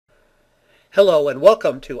Hello and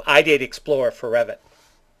welcome to Ideate Explorer for Revit.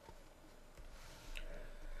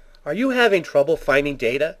 Are you having trouble finding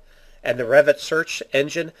data and the Revit search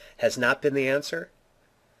engine has not been the answer?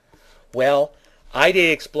 Well,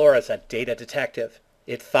 Ideate Explorer is a data detective.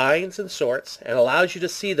 It finds and sorts and allows you to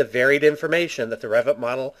see the varied information that the Revit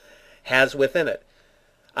model has within it.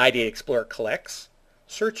 Ideate Explorer collects,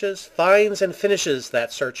 searches, finds, and finishes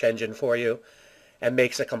that search engine for you and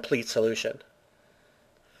makes a complete solution.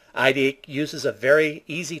 Ideate uses a very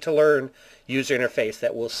easy-to-learn user interface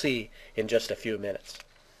that we'll see in just a few minutes.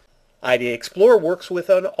 Ideate Explorer works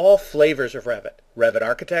within all flavors of Revit: Revit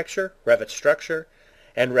Architecture, Revit Structure,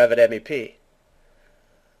 and Revit MEP.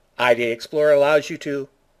 Ideate Explorer allows you to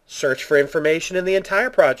search for information in the entire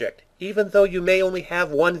project, even though you may only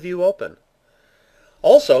have one view open.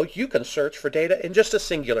 Also, you can search for data in just a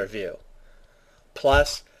singular view.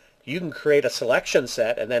 Plus, you can create a selection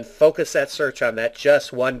set and then focus that search on that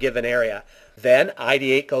just one given area. Then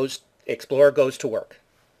Ideate Explorer goes to work.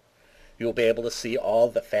 You'll be able to see all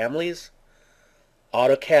the families,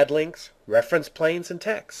 AutoCAD links, reference planes, and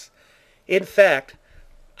texts. In fact,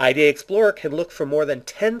 Ideate Explorer can look for more than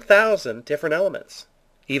 10,000 different elements,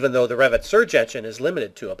 even though the Revit search engine is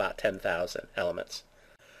limited to about 10,000 elements.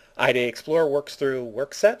 Ideate Explorer works through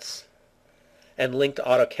work sets and linked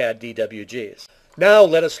AutoCAD DWGs. Now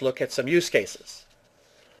let us look at some use cases.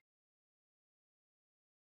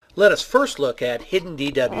 Let us first look at hidden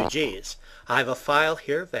DWGs. I have a file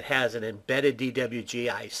here that has an embedded DWG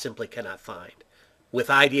I simply cannot find. With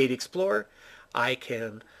Ideate Explorer,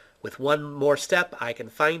 with one more step, I can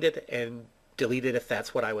find it and delete it if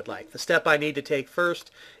that's what I would like. The step I need to take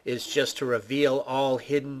first is just to reveal all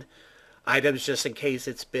hidden items just in case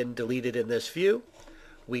it's been deleted in this view.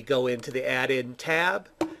 We go into the Add-in tab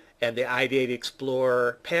and the Ideate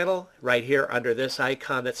Explorer panel right here under this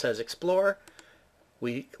icon that says Explore.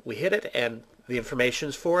 We hit it and the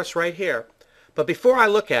information's for us right here. But before I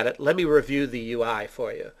look at it, let me review the UI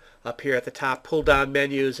for you. Up here at the top, pull down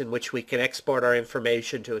menus in which we can export our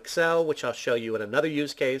information to Excel, which I'll show you in another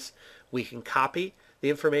use case. We can copy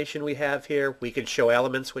the information we have here. We can show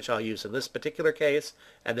elements, which I'll use in this particular case,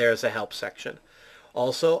 and there's a help section.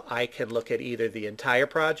 Also, I can look at either the entire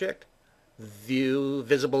project, view,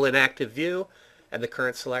 visible in active view, and the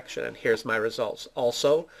current selection, and here's my results.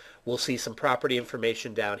 Also, we'll see some property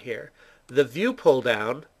information down here. The view pull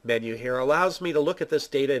down menu here allows me to look at this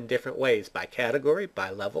data in different ways: by category, by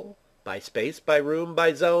level, by space, by room,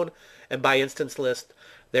 by zone, and by instance list.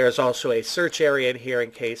 There is also a search area in here in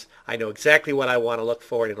case I know exactly what I want to look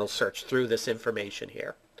for, and it'll search through this information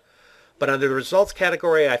here. But under the results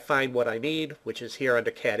category, I find what I need, which is here under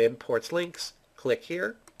CAD imports links. Click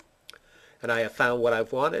here, and I have found what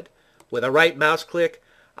I've wanted. With a right mouse click,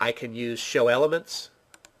 I can use Show Elements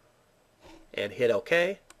and hit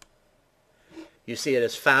OK. You see it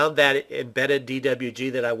has found that embedded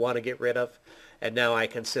DWG that I want to get rid of, and now I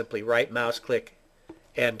can simply right mouse click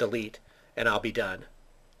and delete, and I'll be done.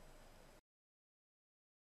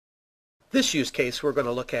 This use case we're going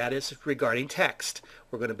to look at is regarding text.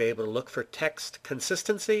 We're going to be able to look for text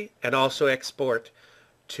consistency and also export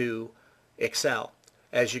to Excel.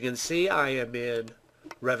 As you can see, I am in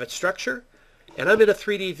Revit Structure, and I'm in a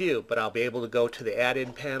 3D view, but I'll be able to go to the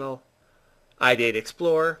Add-in panel, Ideate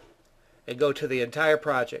Explorer, and go to the entire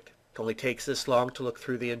project. It only takes this long to look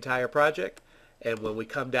through the entire project, and when we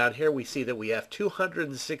come down here, we see that we have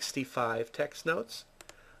 265 text notes,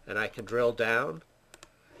 and I can drill down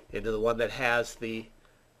into the one that has the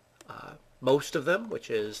most of them, which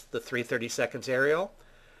is the 3/32 aerial.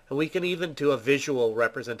 And we can even do a visual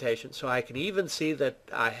representation. So I can even see that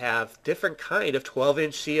I have different kind of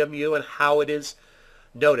 12-inch CMU and how it is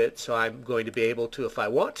noted. So I'm going to be able to, if I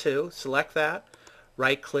want to, select that,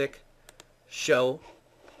 right-click, show.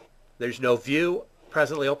 There's no view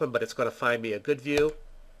presently open, but it's going to find me a good view.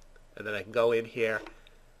 And then I can go in here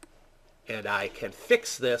and I can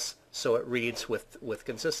fix this so it reads with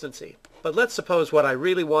consistency. But let's suppose what I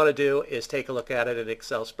really want to do is take a look at it in an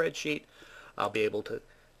Excel spreadsheet. I'll be able to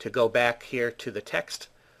go back here to the text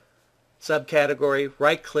subcategory,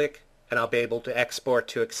 right click, and I'll be able to export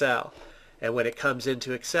to Excel. And when it comes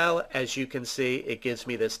into Excel, as you can see, it gives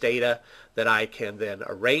me this data that I can then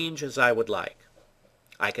arrange as I would like.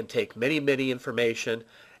 I can take many information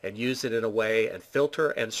and use it in a way and filter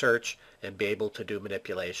and search and be able to do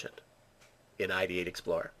manipulation in Ideate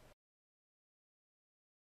Explorer.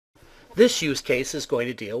 This use case is going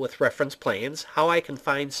to deal with reference planes, how I can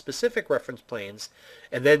find specific reference planes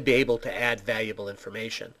and then be able to add valuable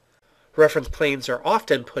information. Reference planes are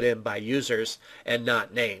often put in by users and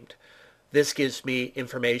not named. This gives me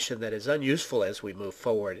information that is unuseful as we move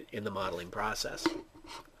forward in the modeling process.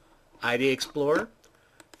 Ideate Explorer,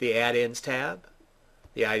 the Add-ins tab,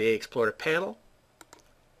 the Ideate Explorer panel,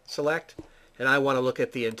 select, and I want to look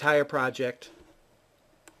at the entire project.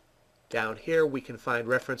 Down here we can find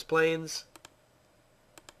reference planes,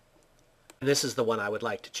 and this is the one I would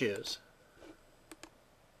like to choose.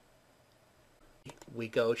 We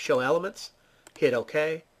go Show Elements, hit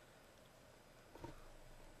OK.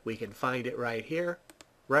 We can find it right here,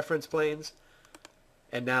 reference planes,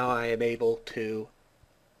 and now I am able to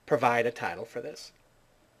provide a title for this.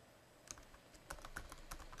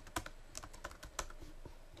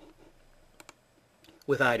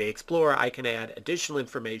 With Ideate Explorer, I can add additional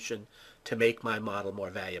information to make my model more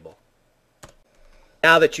valuable.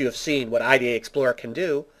 Now that you have seen what Ideate Explorer can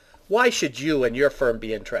do, why should you and your firm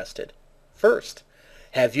be interested? First,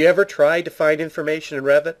 have you ever tried to find information in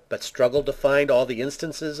Revit but struggled to find all the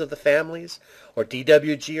instances of the families or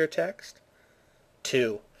DWG or text?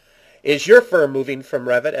 2. Is your firm moving from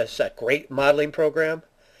Revit as a great modeling program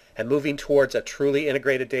and moving towards a truly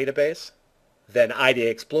integrated database? Then Ideate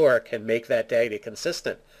Explorer can make that data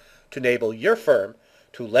consistent to enable your firm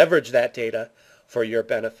to leverage that data for your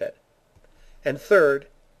benefit. And third,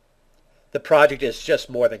 the project is just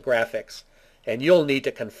more than graphics, and you'll need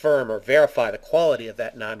to confirm or verify the quality of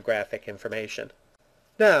that non-graphic information.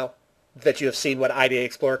 Now that you have seen what Ideate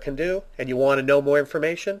Explorer can do and you want to know more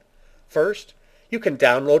information, first, you can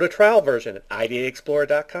download a trial version at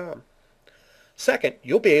ideateexplorer.com. Second,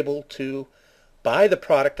 you'll be able to buy the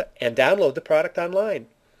product and download the product online.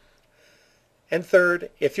 And third,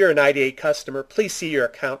 if you're an Ideate customer, please see your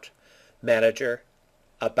account manager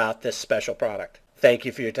about this special product. Thank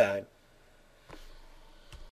you for your time.